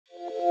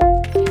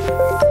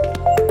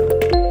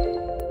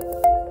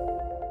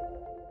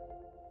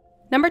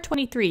Part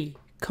 23.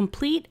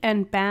 Complete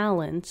and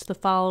balance the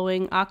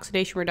following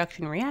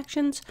oxidation-reduction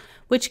reactions,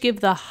 which give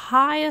the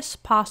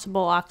highest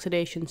possible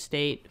oxidation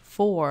state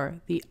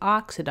for the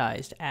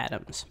oxidized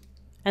atoms.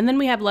 And then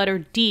we have letter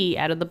D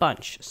out of the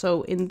bunch.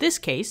 So in this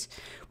case,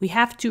 we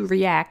have to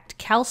react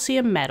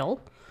calcium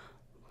metal,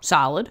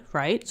 solid,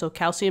 right? So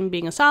calcium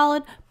being a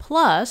solid,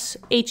 plus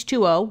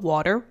H2O,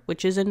 water,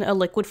 which is in a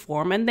liquid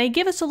form. And they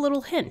give us a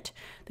little hint.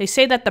 They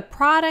say that the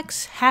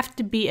products have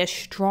to be a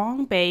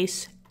strong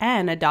base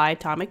and a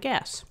diatomic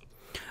gas.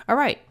 All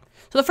right,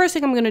 so the first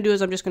thing I'm going to do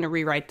is I'm just going to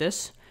rewrite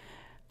this.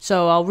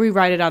 So I'll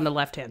rewrite it on the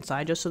left-hand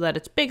side just so that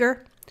it's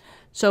bigger.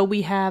 So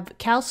we have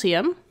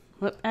calcium.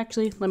 Well,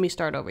 actually, let me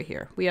start over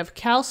here. We have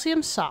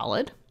calcium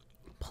solid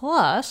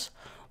plus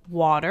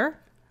water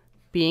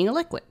being a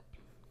liquid.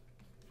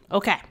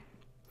 Okay.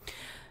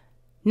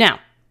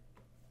 Now,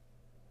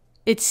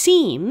 it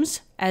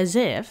seems as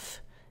if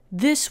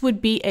this would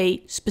be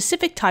a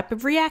specific type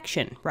of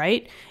reaction,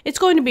 right? It's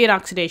going to be an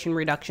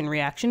oxidation-reduction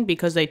reaction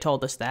because they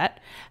told us that.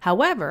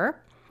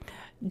 However,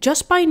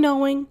 just by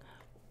knowing,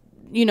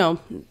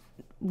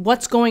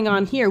 what's going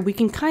on here, we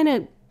can kind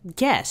of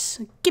guess,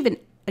 give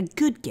a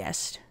good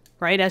guess,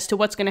 right, as to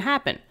what's going to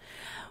happen.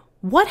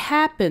 What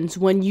happens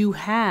when you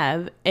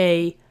have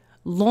a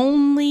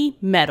lonely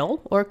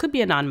metal, or it could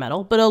be a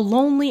nonmetal, but a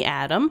lonely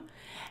atom,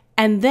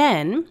 and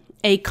then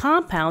a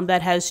compound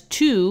that has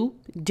two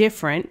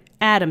different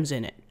atoms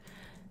in it?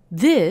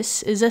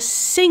 This is a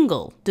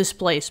single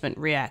displacement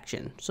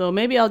reaction. So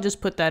maybe I'll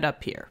just put that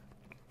up here.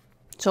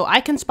 So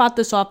I can spot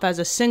this off as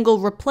a single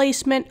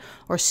replacement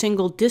or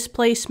single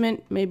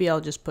displacement. Maybe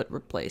I'll just put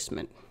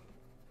replacement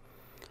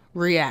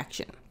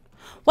reaction.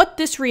 What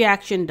this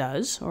reaction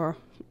does, or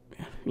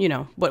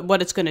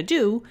what it's going to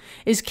do,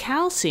 is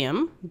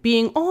calcium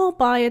being all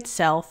by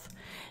itself.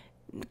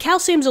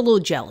 Calcium's a little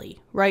jelly,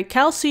 right?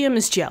 Calcium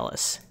is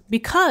jealous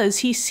because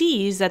he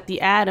sees that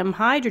the atom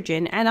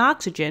hydrogen and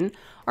oxygen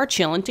are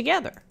chilling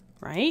together,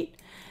 right?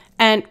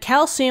 And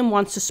calcium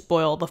wants to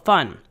spoil the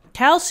fun.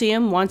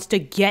 Calcium wants to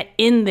get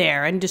in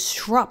there and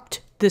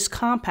disrupt this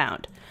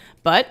compound.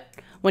 But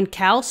when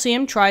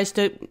calcium tries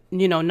to,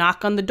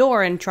 knock on the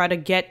door and try to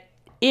get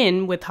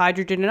in with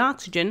hydrogen and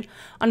oxygen,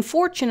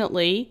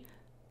 unfortunately,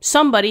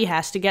 somebody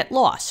has to get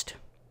lost.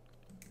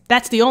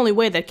 That's the only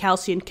way that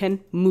calcium can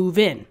move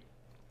in.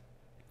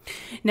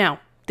 Now,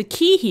 the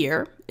key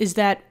here is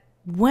that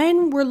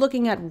when we're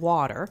looking at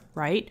water,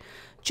 right,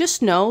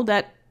 just know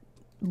that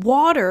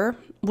water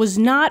was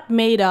not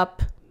made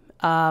up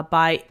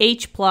by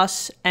H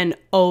plus and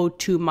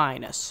O2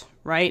 minus,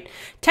 right?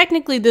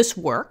 Technically, this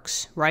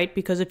works, right?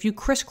 Because if you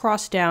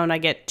crisscross down, I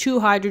get 2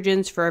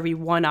 hydrogens for every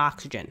 1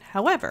 oxygen.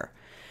 However,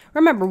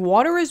 remember,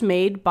 water is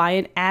made by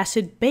an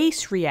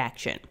acid-base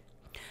reaction.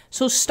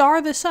 So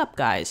star this up,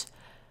 guys.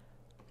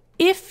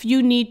 If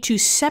you need to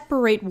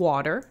separate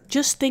water,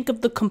 just think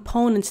of the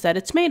components that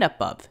it's made up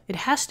of. It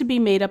has to be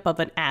made up of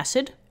an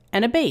acid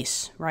and a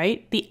base,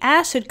 right? The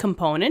acid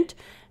component,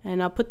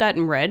 and I'll put that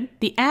in red,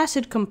 the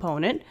acid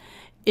component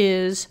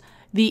is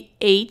the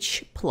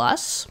H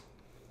plus,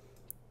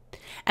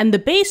 and the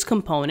base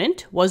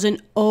component was an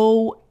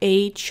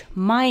OH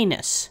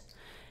minus.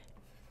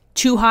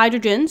 2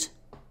 hydrogens,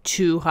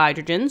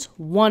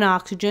 1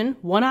 oxygen,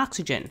 1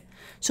 oxygen.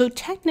 So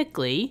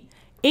technically,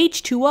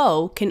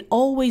 H2O can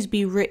always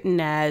be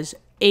written as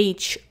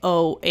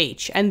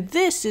HOH, and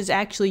this is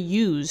actually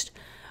used,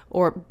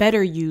 or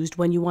better used,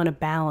 when you want to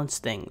balance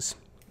things.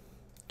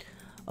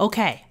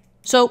 Okay,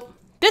 so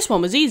this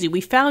one was easy.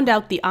 We found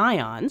out the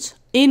ions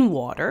in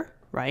water,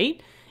 right?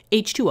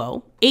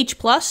 H2O, H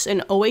plus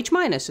and OH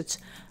minus. It's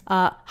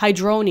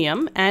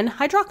hydronium and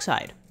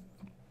hydroxide.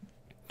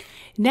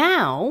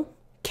 Now,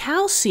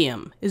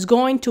 calcium is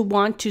going to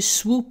want to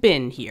swoop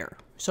in here.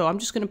 So I'm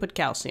just going to put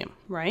calcium,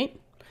 right?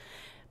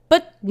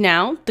 But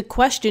now the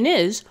question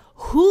is,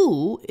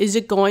 who is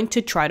it going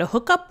to try to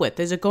hook up with?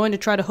 Is it going to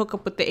try to hook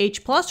up with the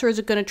H plus, or is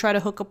it going to try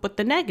to hook up with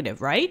the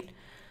negative, right?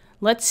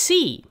 Let's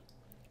see.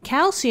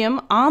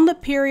 Calcium on the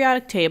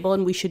periodic table,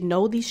 and we should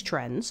know these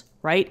trends,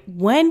 right?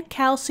 When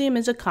calcium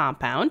is a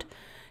compound,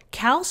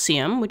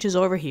 calcium, which is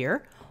over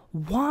here,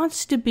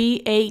 wants to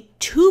be a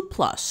 2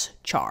 plus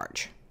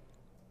charge.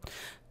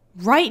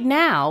 Right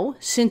now,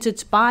 since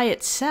it's by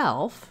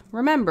itself,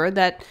 remember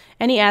that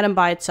any atom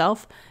by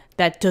itself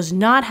that does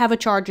not have a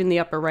charge in the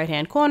upper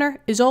right-hand corner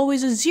is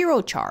always a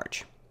 0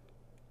 charge.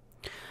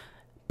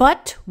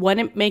 But when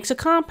it makes a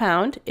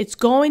compound, it's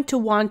going to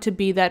want to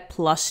be that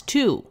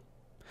 +2.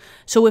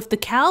 So if the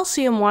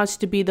calcium wants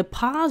to be the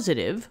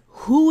positive,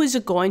 who is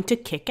it going to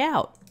kick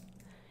out?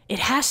 It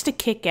has to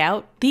kick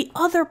out the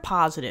other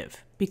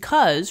positive.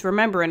 Because,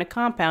 remember, in a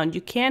compound,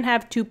 you can't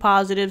have 2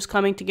 positives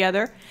coming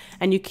together,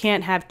 and you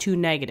can't have 2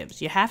 negatives.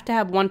 You have to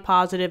have 1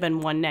 positive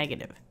and 1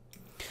 negative.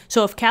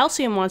 So if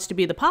calcium wants to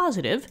be the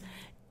positive,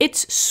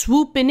 it's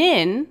swooping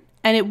in,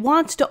 and it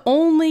wants to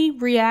only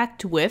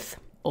react with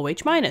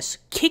OH minus,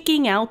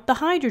 kicking out the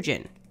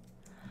hydrogen.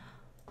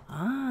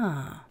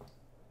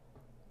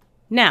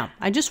 Now,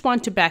 I just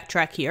want to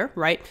backtrack here,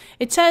 right?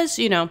 It says,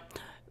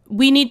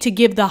 we need to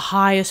give the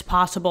highest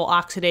possible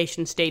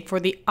oxidation state for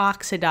the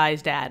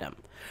oxidized atom.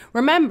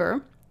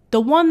 Remember, the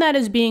one that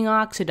is being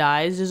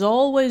oxidized is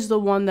always the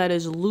one that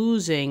is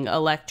losing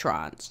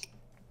electrons.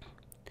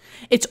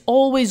 It's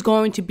always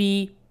going to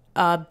be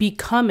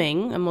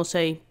becoming, and we'll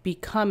say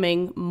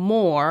becoming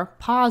more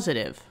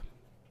positive.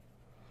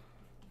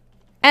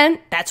 And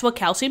that's what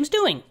calcium's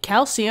doing.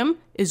 Calcium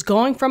is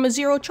going from a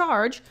 0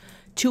 charge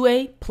to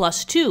a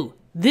 +2.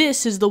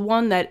 This is the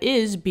one that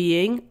is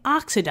being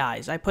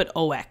oxidized. I put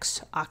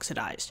OX,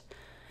 oxidized.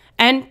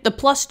 And the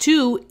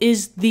 +2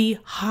 is the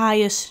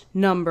highest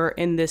number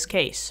in this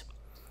case.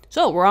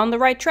 So we're on the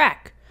right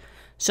track.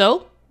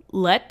 So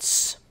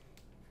let's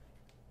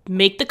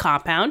make the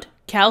compound.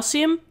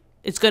 Calcium,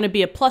 it's going to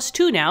be a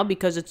 +2 now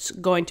because it's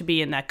going to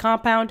be in that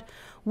compound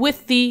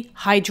with the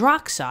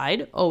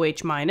hydroxide,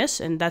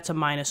 OH-, and that's a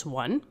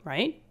 -1,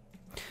 right?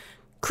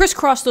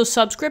 Crisscross those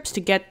subscripts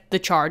to get the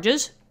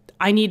charges.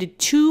 I needed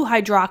 2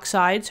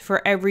 hydroxides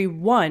for every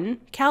 1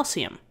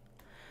 calcium.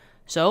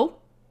 So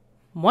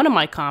one of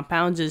my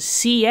compounds is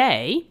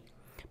Ca,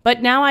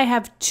 but now I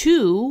have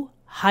 2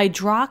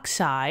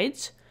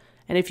 hydroxides,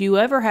 and if you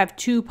ever have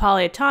 2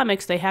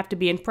 polyatomics, they have to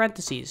be in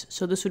parentheses.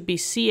 So this would be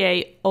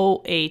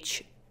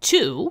CaOH2.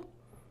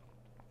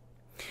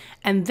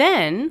 And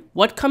then,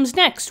 what comes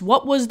next?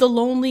 What was the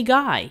lonely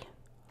guy?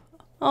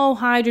 Oh,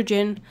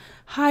 hydrogen.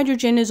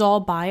 Hydrogen is all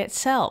by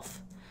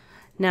itself.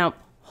 Now,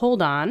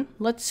 hold on.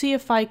 Let's see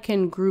if I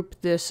can group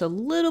this a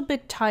little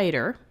bit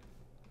tighter.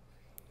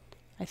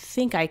 I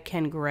think I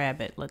can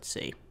grab it. Let's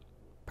see.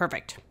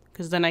 Perfect.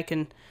 Because then I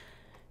can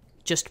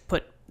just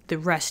put the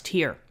rest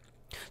here.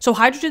 So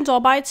hydrogen's all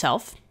by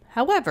itself.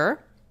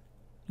 However,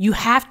 you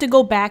have to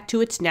go back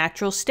to its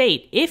natural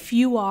state. If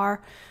you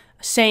are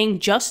saying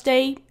just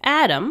a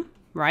atom,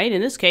 right?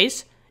 In this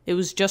case, it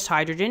was just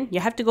hydrogen. You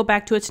have to go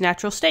back to its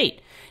natural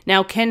state.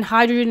 Now, can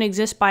hydrogen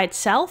exist by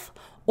itself,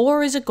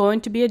 or is it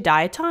going to be a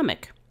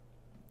diatomic?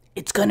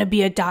 It's going to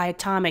be a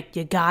diatomic.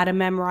 You got to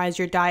memorize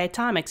your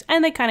diatomics.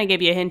 And they kind of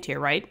give you a hint here,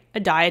 right? A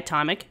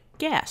diatomic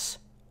gas.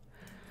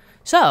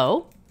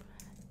 So,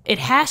 it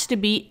has to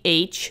be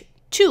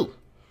H2.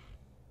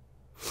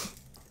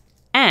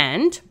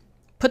 And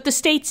put the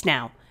states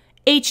now.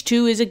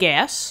 H2 is a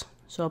gas,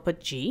 so I'll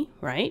put G,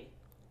 right?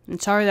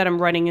 And sorry that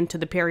I'm running into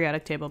the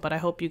periodic table, but I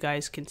hope you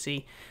guys can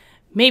see.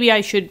 Maybe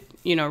I should,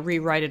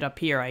 rewrite it up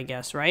here, I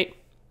guess, right?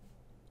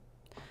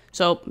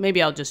 So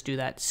maybe I'll just do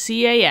that.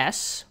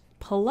 CaS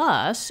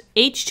plus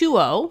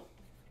H2O,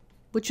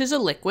 which is a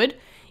liquid,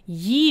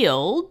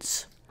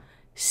 yields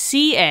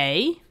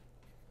CaOH2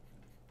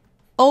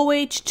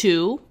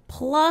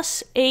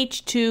 plus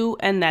H2,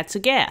 and that's a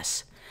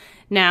gas.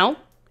 Now,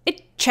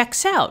 it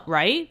checks out,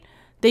 right?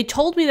 They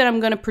told me that I'm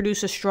going to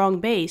produce a strong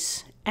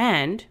base,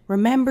 and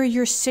remember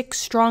your 6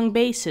 strong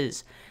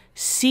bases.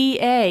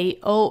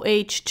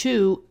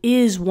 CaOH2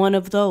 is one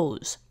of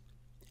those.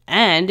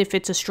 And if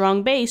it's a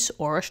strong base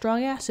or a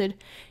strong acid,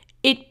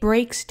 it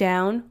breaks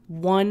down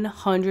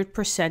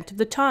 100% of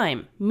the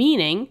time,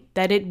 meaning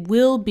that it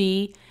will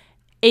be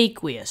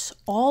aqueous.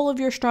 All of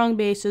your strong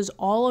bases,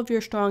 all of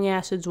your strong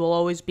acids will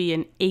always be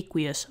in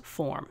aqueous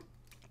form.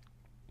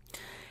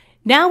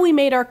 Now we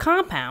made our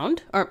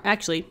compound, or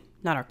actually,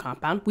 not our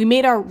compound, we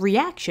made our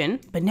reaction,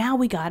 but now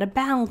we gotta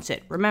balance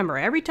it. Remember,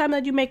 every time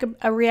that you make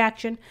a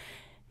reaction,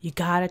 you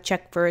gotta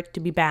check for it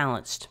to be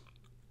balanced.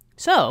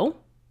 So,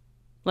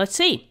 let's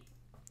see.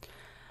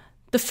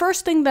 The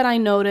first thing that I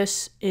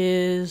notice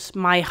is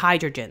my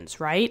hydrogens,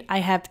 right? I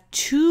have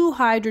 2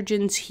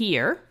 hydrogens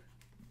here,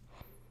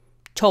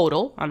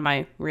 total on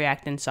my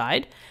reactant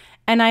side,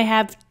 and I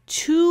have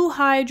 2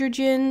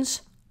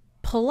 hydrogens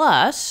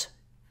plus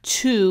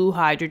 2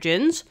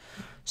 hydrogens,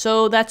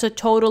 so that's a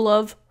total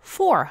of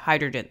 4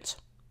 hydrogens.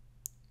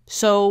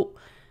 So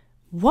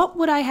what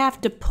would I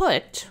have to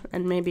put,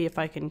 and maybe if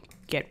I can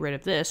get rid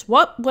of this,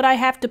 what would I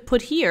have to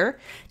put here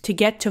to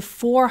get to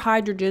 4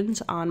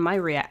 hydrogens on my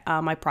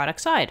my product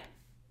side?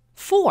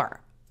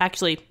 4.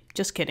 Actually,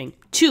 just kidding.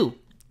 2,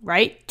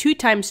 right? 2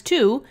 times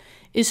 2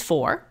 is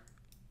 4.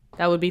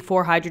 That would be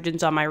 4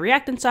 hydrogens on my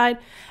reactant side.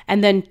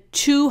 And then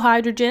 2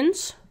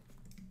 hydrogens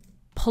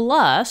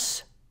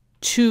plus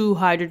 2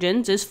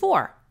 hydrogens is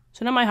 4.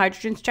 So now my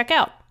hydrogens check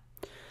out.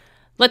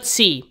 Let's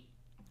see.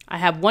 I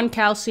have 1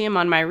 calcium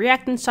on my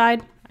reactant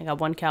side. I got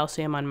 1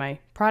 calcium on my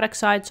product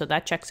side, so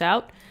that checks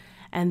out.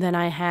 And then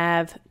I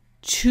have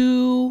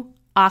 2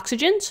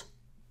 oxygens,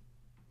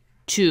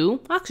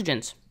 2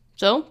 oxygens.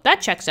 So that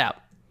checks out.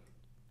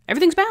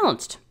 Everything's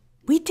balanced.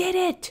 We did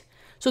it.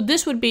 So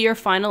this would be your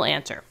final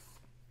answer.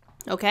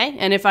 Okay?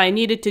 And if I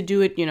needed to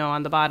do it,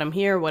 on the bottom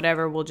here,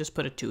 whatever, we'll just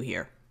put a 2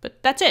 here.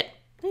 But that's it.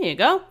 There you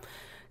go.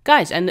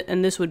 Guys, and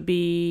this would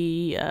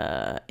be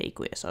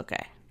aqueous.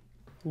 Okay.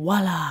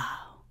 Voila.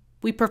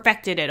 We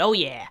perfected it. Oh,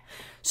 yeah.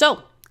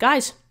 So,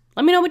 guys,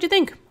 let me know what you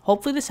think.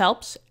 Hopefully this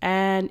helps.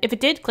 And if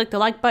it did, click the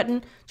like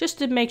button just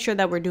to make sure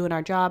that we're doing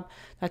our job.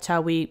 That's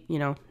how we,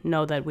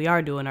 know that we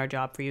are doing our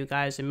job for you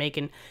guys and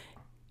making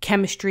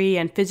chemistry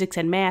and physics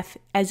and math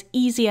as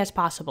easy as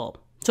possible.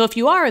 So if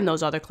you are in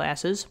those other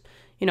classes,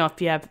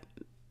 if you have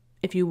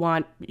if you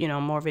want,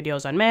 more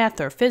videos on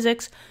math or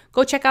physics,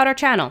 go check out our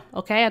channel,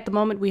 okay? At the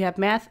moment, we have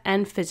math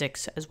and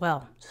physics as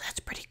well. So that's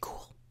pretty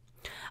cool.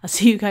 I'll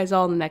see you guys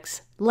all in the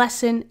next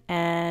lesson,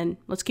 and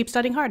let's keep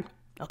studying hard.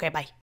 Okay,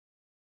 bye.